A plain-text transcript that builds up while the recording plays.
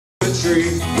a tree.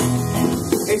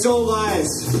 It's all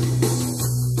lies.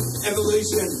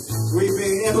 Evolution.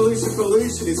 Evolution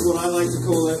pollution is what I like to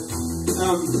call it.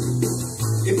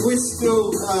 If we're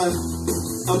still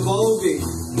evolving,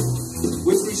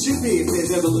 which we should be if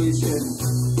there's evolution,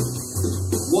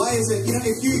 why is it,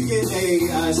 if you get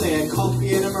say a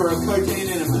coffee enema or a cocaine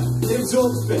enema, it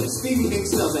absorbs better. Stevie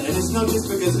Nicks does it, and it's not just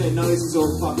because their nose is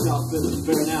all fucked up and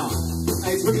burnt out.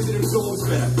 It's because it absorbs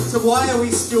better. So why are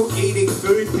we still eating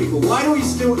food, people? Why do we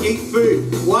still eat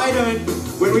food? Why don't,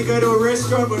 when we go to a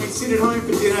restaurant, when we sit at home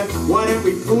for dinner, why don't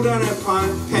we pull down our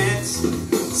pants,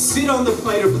 sit on the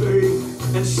plate of food,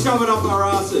 and shove it up our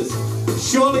asses?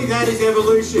 Surely that is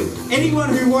evolution. Anyone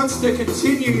who wants to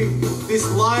continue this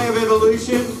lie of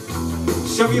evolution,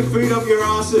 shove your food up your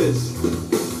asses.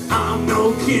 I'm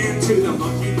no kin to the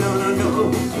monkey, no.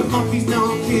 The monkey's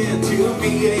no kin to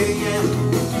me, yeah.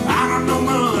 I don't know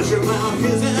much about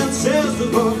his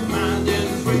ancestors, but mine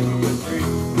didn't swing from a tree.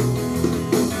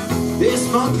 This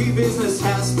monkey business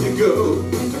has to go,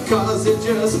 because it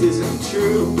just isn't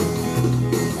true.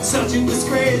 Such a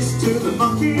disgrace to the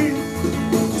monkey,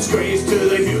 disgrace to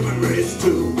the human race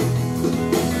too.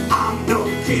 I'm no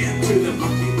kin to the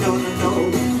monkey, no.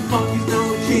 Monkey's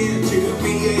no kin to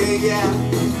me, yeah.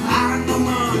 I don't know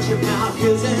much about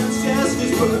his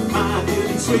ancestors, but mine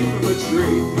didn't swing from a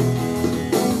tree.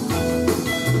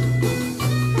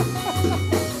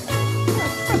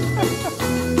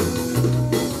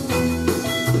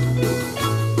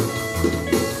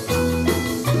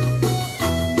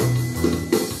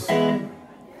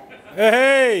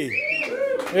 Hey!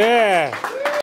 Yeah!